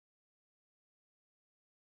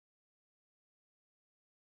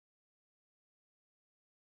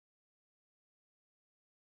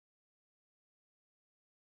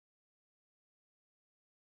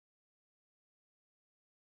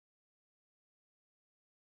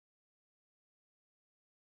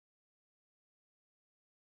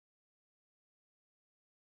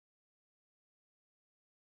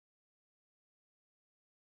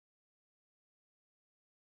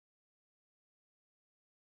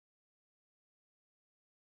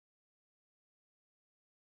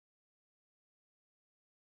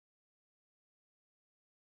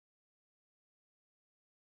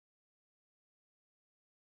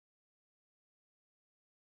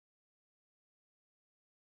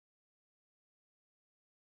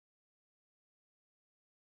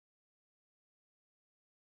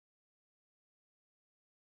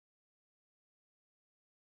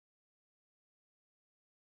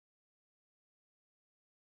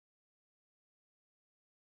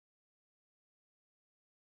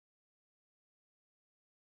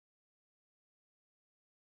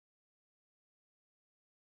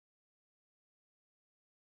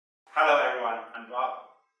Hello everyone, I'm Bob.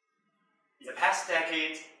 In the past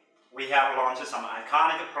decade, we have launched some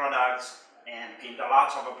iconic products and gained a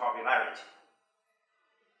lot of popularity.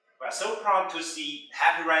 We are so proud to see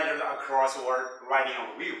happy riders across the world riding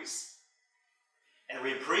on wheels. And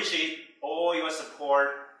we appreciate all your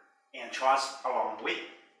support and trust along the way.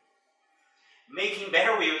 Making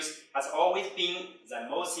better wheels has always been the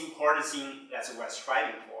most important thing that we are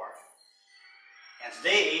striving for. And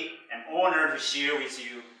today, I'm honored to share with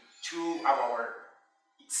you two of our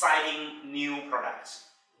exciting new products.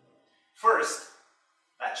 First,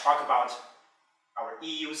 let's talk about our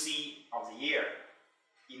EUC of the year,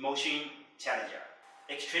 Emotion Challenger.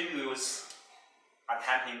 Extreme wheels are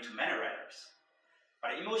tempting to many riders,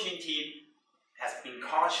 but the Emotion team has been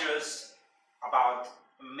cautious about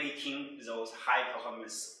making those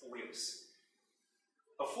high-performance wheels.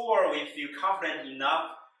 Before we feel confident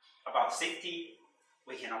enough about safety,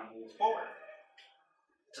 we cannot move forward.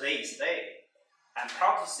 Today is the day. I'm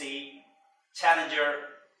proud to say Challenger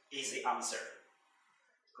is the answer.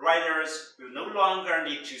 Riders will no longer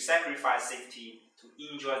need to sacrifice safety to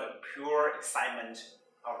enjoy the pure excitement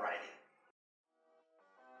of riding.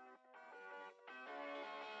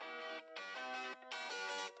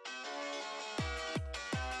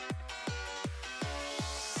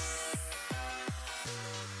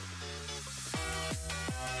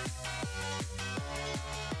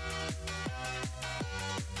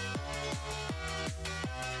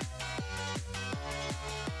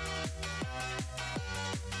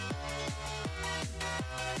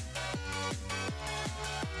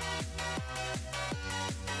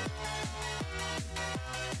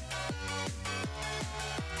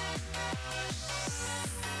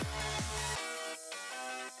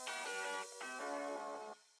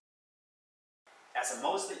 As the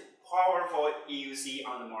most powerful EUC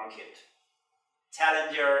on the market,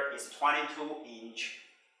 Challenger is 22-inch,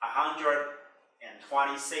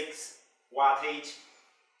 126 wattage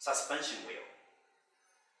suspension wheel,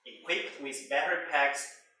 equipped with battery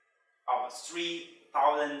packs of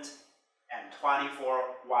 3,024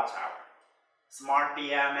 watt-hour, smart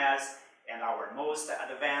BMS, and our most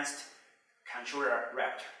advanced controller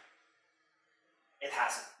Raptor. It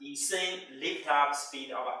has insane lift-up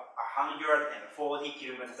speed of 140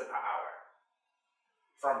 km/h.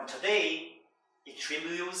 From today, extreme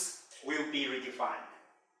wheels will be redefined.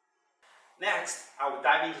 Next, I will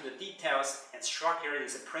dive into the details and structure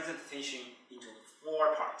this presentation into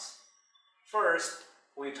 4 parts. First,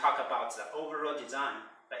 we'll talk about the overall design,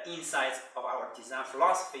 the insights of our design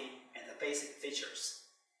philosophy, and the basic features.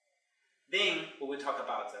 Then, we will talk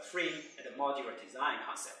about the frame and the modular design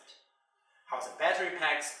concept, how the battery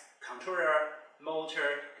packs, controller,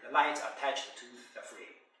 motor, and lights are attached to the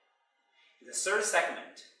frame. In the third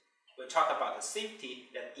segment, we'll talk about the safety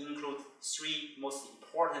that includes 3 most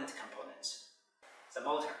important components. The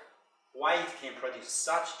motor, why it can produce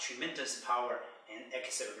such tremendous power and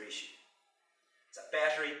acceleration. The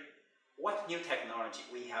battery, what new technology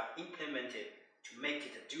we have implemented to make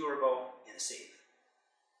it durable and safe.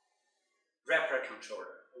 Raptor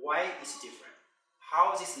controller, why it's different.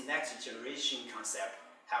 How this next generation concept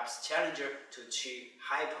helps Challenger to achieve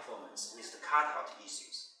high performance with the cutout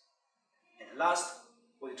issues. And last,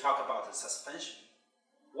 we'll talk about the suspension.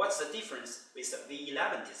 What's the difference with the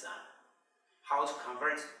V11 design? How to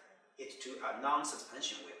convert it to a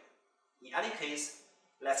non-suspension wheel. In any case,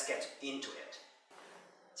 let's get into it.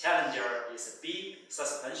 Challenger is a big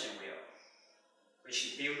suspension wheel, which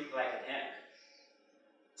is built like a tank,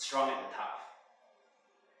 strong and tough.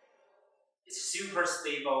 It's super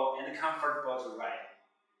stable and comfortable to ride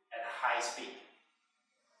at high speed.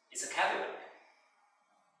 It's a Cadillac.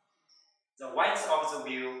 The width of the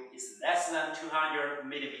wheel is less than 200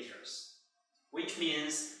 millimeters, which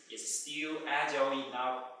means it's still agile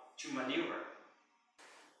enough to maneuver.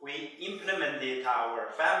 We implemented our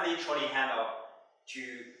family trolley handle to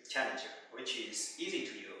Challenger, which is easy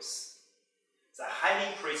to use. The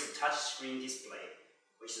highly praised touchscreen display,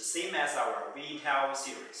 which is the same as our V13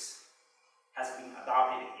 series, has been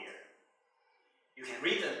adopted here. You can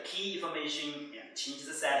read the key information and change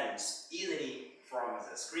the settings easily from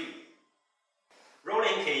the screen.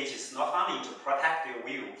 Rolling cage is not only to protect your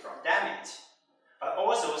wheel from damage, but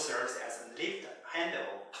also serves as a lift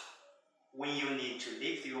handle when you need to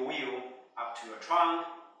lift your wheel up to a trunk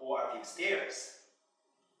or a few stairs.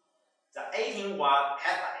 The 18-watt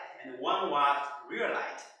headlight and 1-watt rear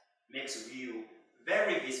light makes the wheel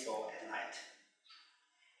very visible at night.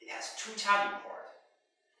 It has 2 charging ports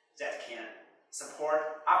that can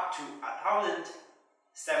support up to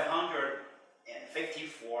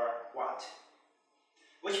 1,754 watts,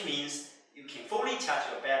 which means you can fully charge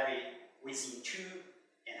your battery within 2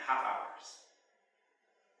 hours.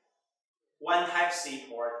 One Type-C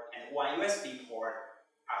port and one USB port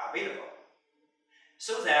are available,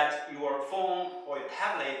 so that your phone or your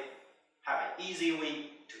tablet have an easy way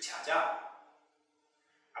to charge up.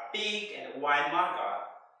 A big and wide mudguard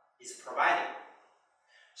is provided,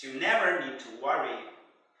 so you never need to worry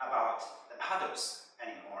about the puddles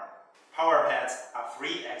anymore. Power pads are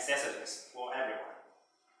free accessories for everyone,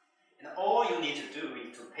 and all you need to do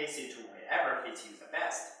is to place it to wherever fits you the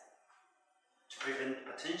best. To prevent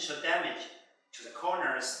potential damage to the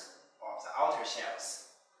corners of the outer shells,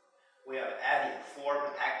 we have added 4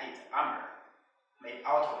 protective armor made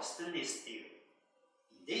out of stainless steel.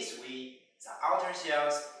 In this way, the outer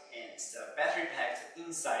shells and the battery packs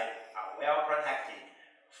inside are well protected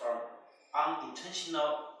from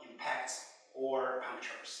unintentional impacts or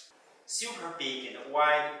punctures. Super big and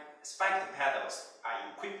wide spiked pedals are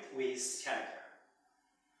equipped with challenger,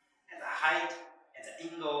 and the height and the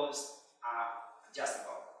angles are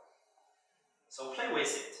adjustable. So play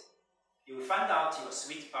with it. You will find out your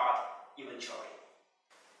sweet spot eventually.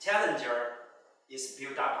 Challenger is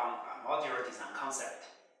built upon a modular design concept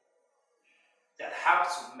that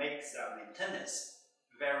helps to make the maintenance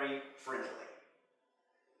very friendly.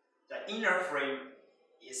 The inner frame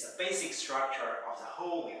is the basic structure of the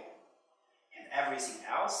whole wheel, and everything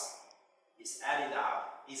else is added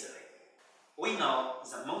up easily. We know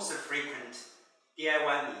the most frequent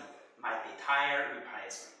DIY need might be tire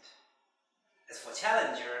replacement. As for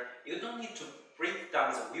Challenger, you don't need to break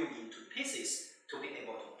down the wheel into pieces to be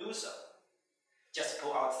able to do so. Just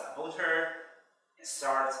pull out the motor and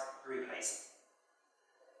start replacing.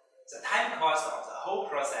 The time cost of the whole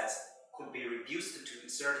process could be reduced to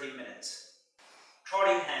 30 minutes.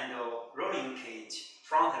 Trolley handle, rolling cage,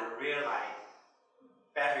 front and rear light,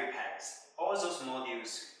 battery packs, all those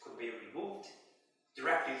modules could be removed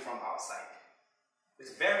directly from outside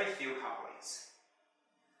with very few complaints.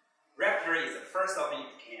 Raptor is the first of its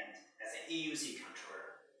kind as an EUC controller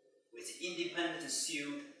with independent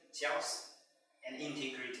sealed shells and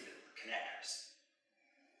integrated connectors.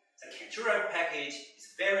 The controller package is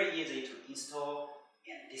very easy to install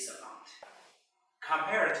and dismount.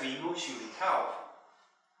 Compared to eMotion V12,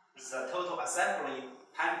 the total assembly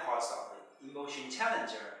time cost of the eMotion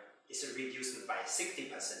Challenger is reduced by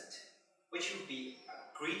 60%, which will be a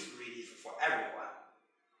great relief for everyone.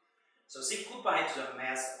 So say goodbye to the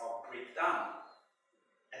mess of breakdown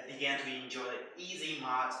and begin to enjoy the easy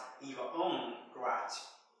mod in your own garage.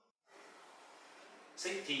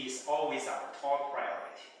 Safety is always our top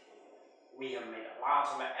priority. We have made a lot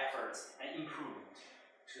of efforts and improvement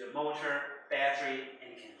to the motor, battery,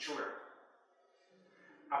 and controller.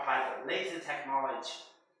 Apply the latest technology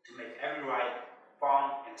to make every ride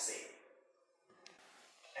fun and safe.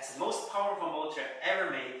 As the most powerful motor ever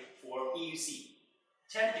made for EUC,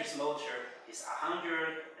 Challenger's motor is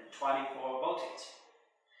 124 voltage,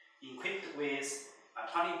 equipped with a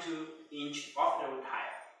 22-inch off-road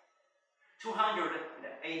tire,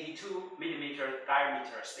 282mm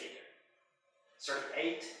diameter stator,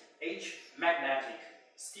 38H magnetic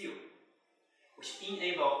steel, which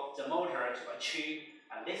enable the motor to achieve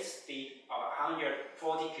a lift speed of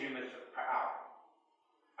 140 km per hour,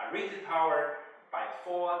 a rated power by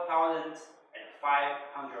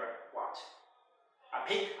 4,500 watts, a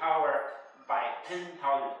peak power by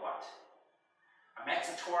 10,000 watts, a max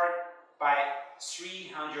torque by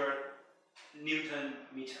 300 Newton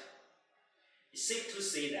meter. It's safe to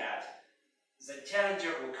say that the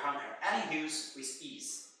Challenger will conquer any hills with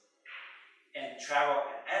ease and travel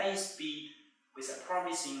at any speed with a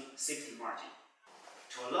promising safety margin.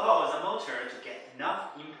 To allow the motor to get enough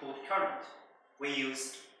input current, we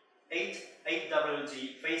used 8 8WG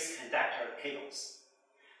phase conductor cables,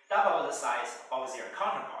 double the size of their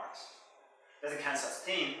counterparts, that can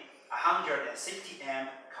sustain 160 amp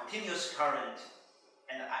continuous current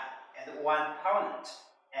and 1000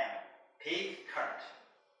 amp peak current.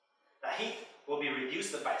 The heat will be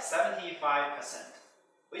reduced by 75%,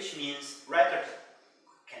 which means riders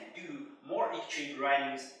can do more extreme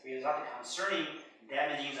ridings without concerning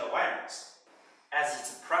damaging the wirings. As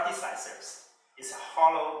its predecessors, it's a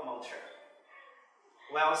hollow motor,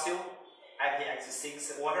 while still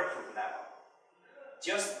IPX6 waterproof level.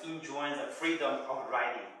 Just enjoy the freedom of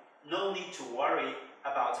riding. No need to worry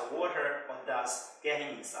about the water or dust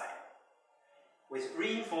getting inside. With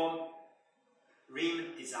reinformed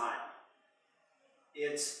rim design,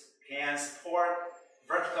 it can support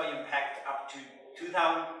vertical impact up to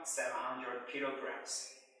 2,700 kilograms,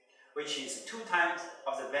 which is 2 times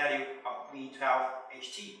of the value of V13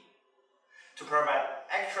 HT. To provide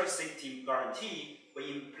extra safety guarantee,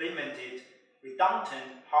 we implemented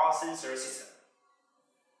redundant Hall sensor system.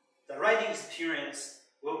 the riding experience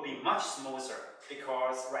will be much smoother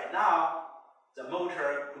because right now the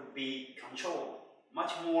motor could be controlled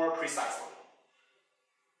much more precisely.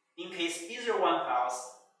 In case either one fails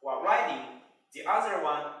while riding, the other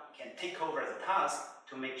one can take over the task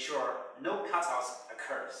to make sure no cutouts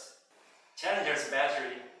occurs. Challenger's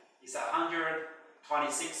battery is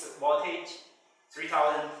 126 voltage,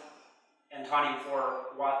 3024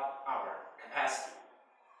 watt-hour capacity.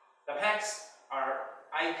 The packs are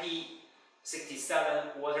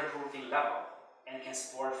IP67 waterproofing level and can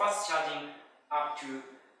support fast charging up to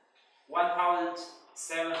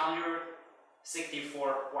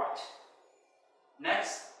 1764 watt.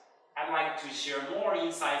 Next, I'd like to share more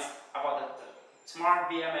insights about the Smart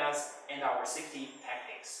BMS and our safety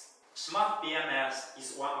tactics. Smart BMS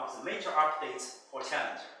is one of the major updates for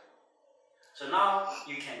Challenger. So now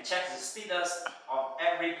you can check the status of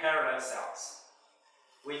every parallel cells,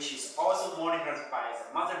 which is also monitored by the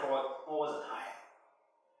motherboard all the time.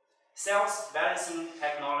 Cells balancing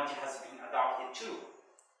technology has been adopted too,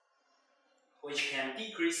 which can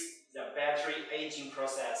decrease the battery aging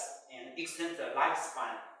process and extend the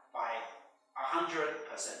lifespan by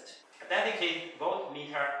 100%. A dedicated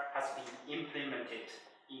voltmeter has been implemented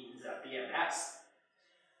in the BMS,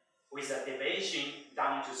 with a deviation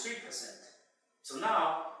down to 3%. So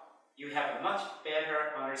now you have a much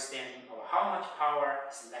better understanding of how much power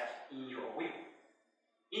is left in your wheel.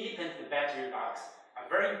 Independent battery logs are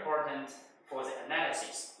very important for the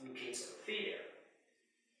analysis in case of failure.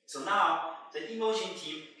 So now the Emotion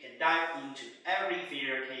team can dive into every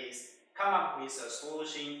failure case, come up with a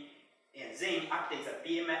solution, and then update the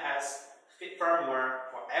BMS firmware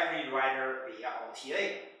for every rider via OTA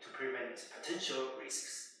to prevent potential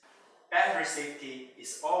risks. Battery safety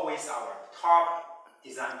is always our top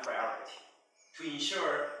design priority. To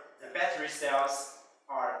ensure the battery cells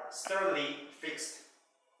are thoroughly fixed,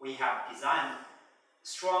 we have designed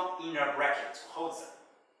strong inner brackets to hold them.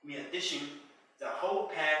 In addition, the whole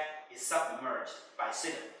pack is submerged by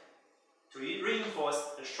sealant to reinforce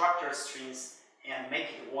the structural strength and make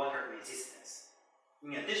it water resistant.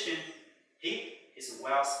 In addition, heat is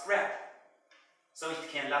well spread, so it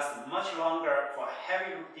can last much longer for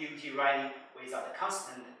heavy-duty riding without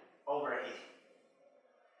constant overheating.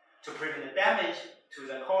 To prevent damage to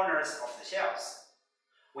the corners of the shells,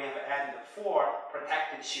 we have added 4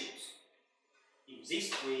 protective shields. In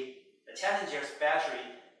this way, the Challenger's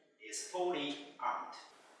battery is fully armed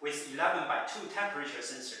with 11x2 temperature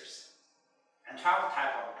sensors and 12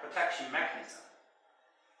 type of protection mechanism.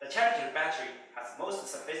 The Challenger battery has the most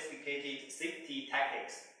sophisticated safety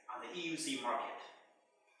tactics on the EUC market.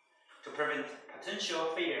 To prevent potential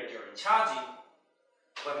failure during charging,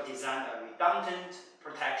 we have designed a redundant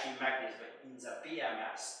protection mechanism in the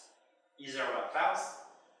BMS. Either one fails,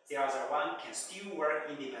 the other one can still work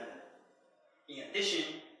independently. In addition,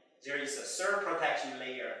 there is a third protection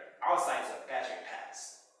layer outside the battery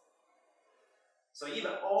packs. So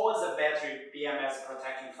even all the battery BMS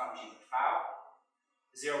protection functions fail,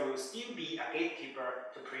 there will still be a gatekeeper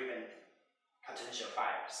to prevent potential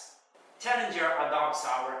fires. Challenger adopts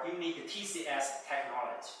our unique TCS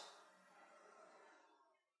technology.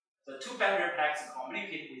 The 2 battery packs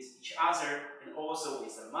communicate with each other and also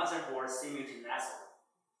with the motherboard simultaneously.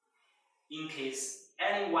 In case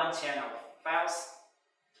any one channel fails,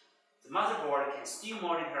 the motherboard can still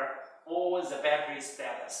monitor all the battery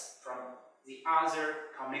status from the other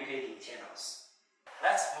communicating channels.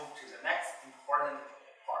 Let's move to the next important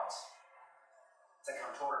part, the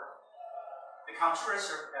controller. The controller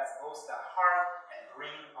serves as both the heart and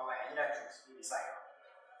brain of an electric unicycle.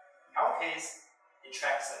 In our case, it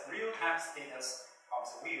tracks the real-time status of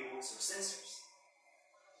the wheel through sensors,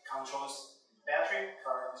 controls battery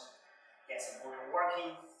current, gets the motor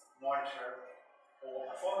working, monitor all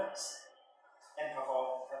performance, and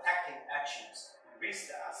perform protective actions when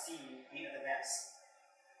risks are seen in advance.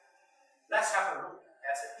 Let's have a look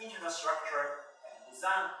at the internal structure and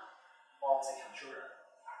design of the controller,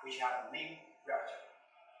 which have the main reactor.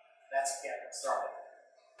 Let's get started.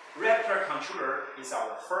 Reactor controller is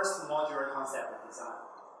our first modular concept design,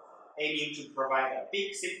 aiming to provide a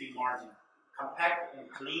big safety margin, compact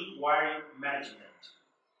and clean wiring management,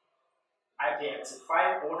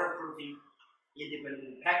 IPX5 waterproofing,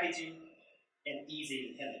 independent packaging, and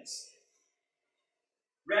easy maintenance.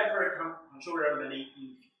 Reactor controller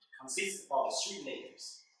mainly consists of 3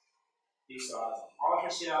 layers. These are the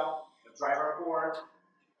outer shell, the driver board,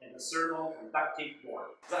 and the thermal conductive board.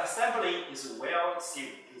 The assembly is well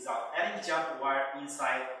sealed without any jump wire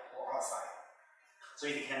inside or outside, so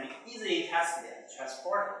it can be easily tested and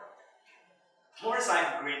transported.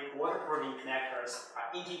 Motorcycle-grade waterproofing connectors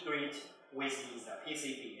are integrated with the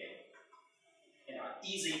PCBA and are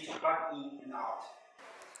easy to plug in and out.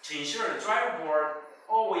 To ensure the driver board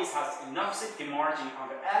always has enough safety margin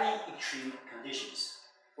under any extreme conditions,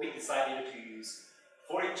 we decided to use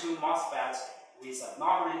 42 MOSFETs with a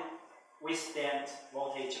normally withstand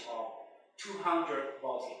voltage of 200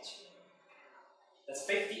 voltage. That's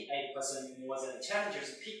 58% more than the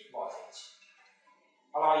Challenger's peak voltage,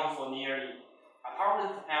 allowing for nearly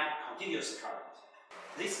 1,000 amp continuous current.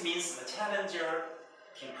 This means the Challenger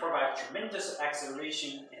can provide tremendous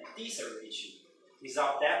acceleration and deceleration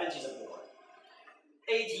without damaging the board.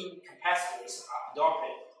 18 capacitors are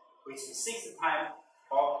adopted with the 6th time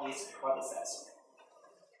of its predecessor.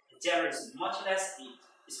 It generates much less heat,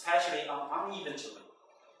 especially on uneven terrain,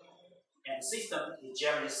 and the system is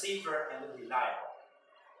generally safer and reliable.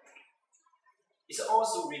 It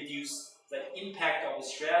also reduces the impact of the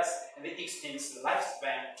stress and it extends the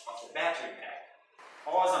lifespan of the battery pack.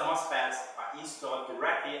 All the MOSFETs are installed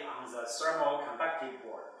directly on the thermal conductive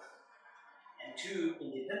board, and 2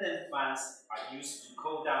 independent fans are used to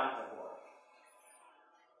cool down the board.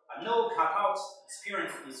 A no cutout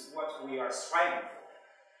experience is what we are striving for,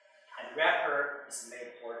 and Rapper is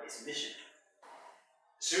made for this mission.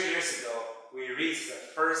 3 years ago, we released the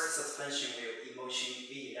first suspension wheel Emotion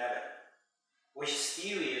V11, which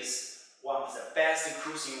still is one of the best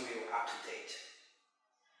cruising wheel up to date.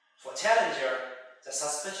 For Challenger, the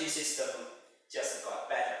suspension system just got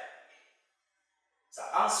better.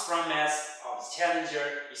 The unsprung mass of the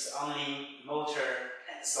Challenger is only motor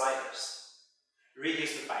and sliders,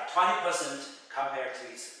 reduced by 20% compared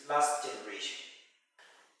to its last generation.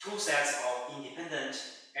 2 sets of independent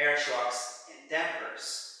air shocks and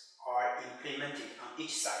dampers are implemented on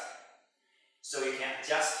each side, so you can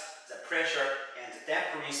adjust the pressure and the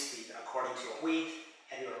dampering speed according to your weight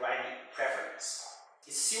and your riding preference.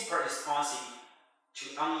 It's super responsive to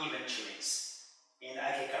uneven terrains, and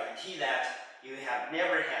I can guarantee that you have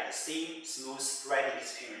never had the same smooth riding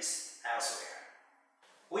experience elsewhere.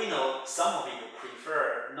 We know some of you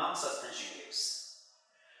prefer non-suspension wheels.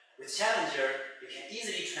 With Challenger, you can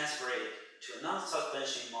easily transfer it to a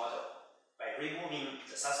non-suspension model by removing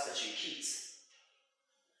the suspension keys.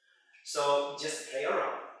 So just play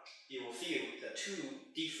around. You will feel the 2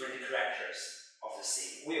 different characters of the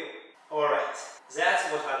same wheel. Alright, that's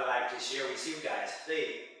what I'd like to share with you guys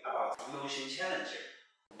today about Emotion Challenger.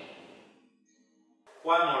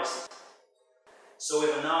 One more thing. So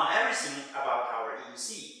we've known everything about our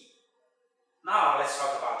EUC. Now let's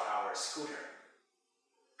talk about our scooter,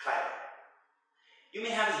 Clever. You may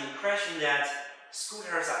have the impression that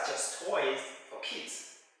scooters are just toys for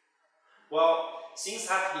kids. Well, things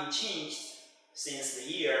have been changed since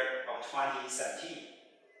the year of 2017.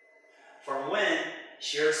 From when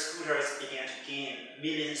shared scooters began to gain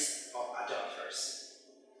millions of adopters.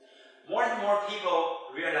 More and more people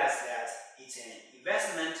realize that it's an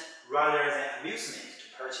investment rather than amusement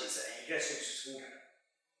to purchase an electric scooter,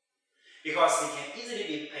 because it can easily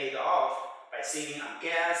be paid off by saving on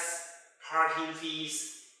gas, parking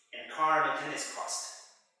fees, and car maintenance costs.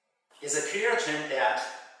 It's a clear trend that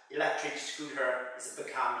electric scooter is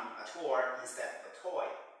becoming a tool instead of a toy,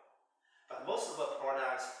 but most of the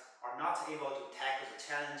products are not able to tackle the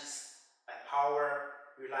challenges like power,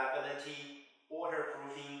 reliability,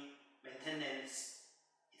 waterproofing, maintenance,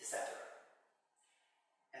 etc.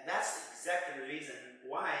 And that's exactly the reason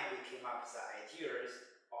why we came up with the ideas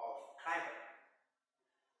of Clever.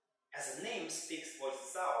 As the name speaks for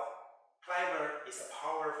itself, Clever is a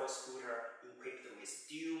powerful scooter equipped with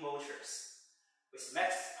dual motors, with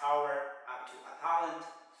max power up to 1,500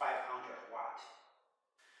 watts.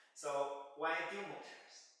 So why dual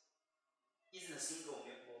motors? Isn't a single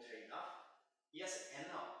motor enough? Yes and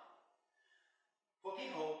no. For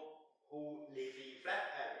people who live in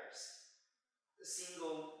flat areas, the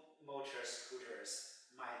single motor scooters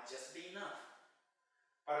might just be enough.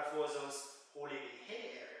 But for those who live in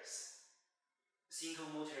hilly areas,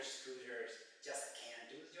 single motor scooters just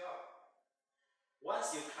can't do the job.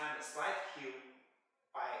 Once you climb a slight hill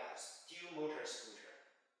by a dual motor scooter,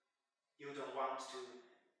 you don't want to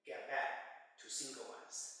get back to single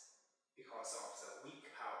ones because of the weak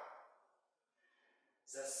power.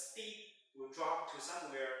 The speed will drop to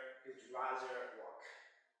somewhere you'd rather walk,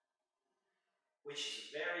 which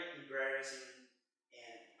is very embarrassing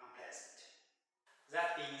and unpleasant.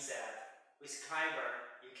 That being said, with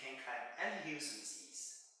Clever, you can climb any hills with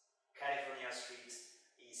ease. California streets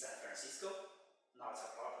in San Francisco, not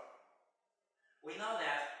a problem. We know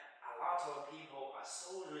that a lot of people are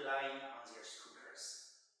so relying on their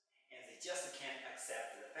scooters, and they just can't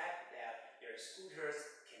accept the fact that their scooters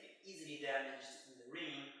can be easily damaged in the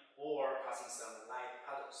rain or passing some light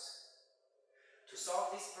puddles.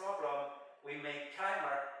 solve this problem, we made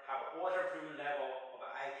climber have a waterproof level of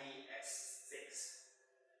IPX6,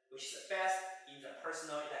 which is the best in the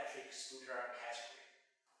personal electric scooter category.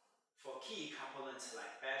 For key components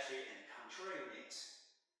like battery and control unit,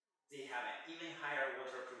 they have an even higher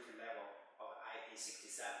waterproofing level of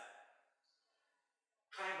IP67.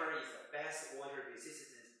 Climber is the best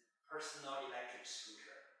water-resistant personal electric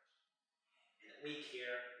scooter, and we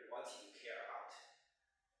care what you care about.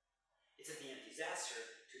 It's been a disaster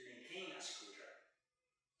to maintain a scooter.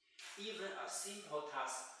 Even a simple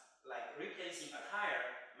task like replacing a tire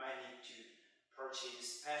might need to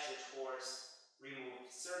purchase special tools, remove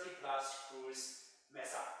 30+ screws,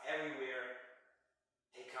 mess up everywhere,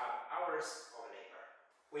 take up hours of labor.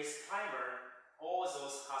 With Climber, all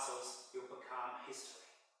those hassles will become history.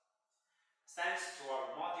 Thanks to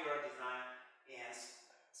our modular design and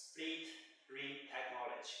split ring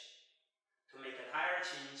technology. To make a tire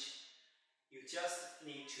change, you just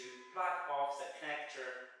need to plug off the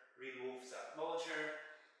connector, remove the motor,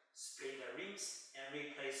 split the rims, and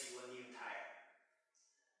replace your new tire.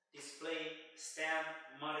 Display, stem,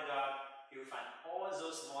 mudguard, you'll find all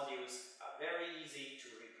those modules are very easy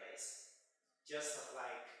to replace, just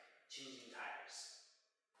like changing tires.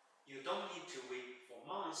 You don't need to wait for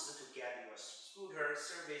months to get your scooter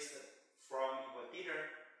serviced from your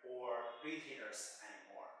dealer or retailers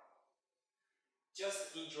anymore.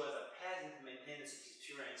 Just enjoy the pleasant maintenance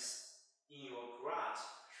experience in your garage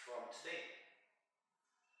from today.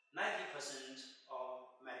 90%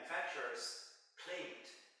 of manufacturers claimed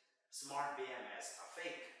smart BMS are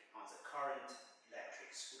fake on the current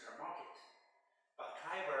electric scooter market, but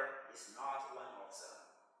Climber is not one of them.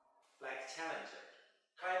 Like Challenger,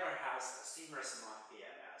 Climber has a similar smart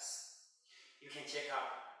BMS. You can check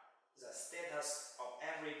out the status of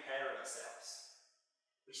every parallel cells,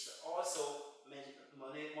 which is also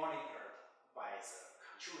monitored by the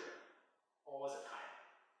controller all the time.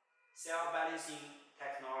 Cell balancing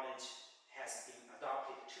technology has been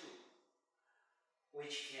adopted too,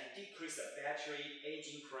 which can decrease the battery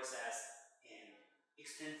aging process and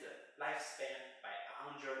extend the lifespan by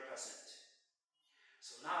 100%.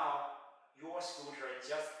 So now, your scooter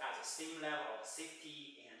just has the same level of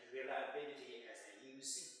safety and reliability as a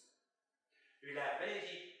UC.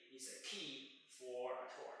 Reliability is a key for a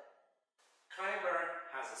tour. Climber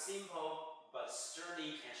has a simple but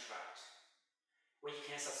sturdy construct, which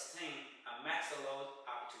can sustain a max load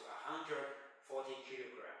up to 140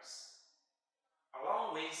 kilograms.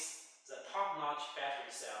 Along with the top-notch battery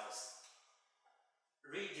cells,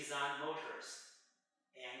 redesigned motors,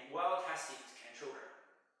 and well-tested controller,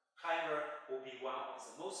 Climber will be one of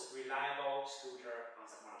the most reliable scooters on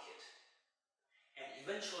the market. And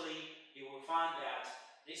eventually, you will find that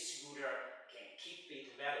this scooter can keep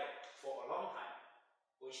its value for a long time,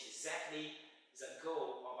 which is exactly the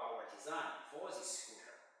goal of our design for this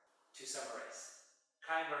scooter. To summarize,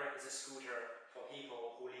 Climber is a scooter for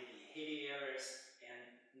people who live in hilly areas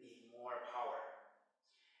and need more power.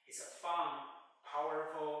 It's a fun,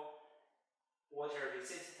 powerful, water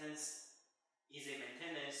resistance, easy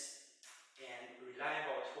maintenance, and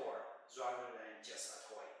reliable tour rather than just a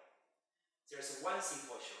toy. There's one thing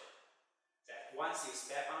for sure, that once you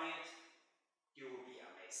step on it, you will be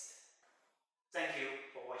amazed. Thank you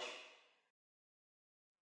for watching.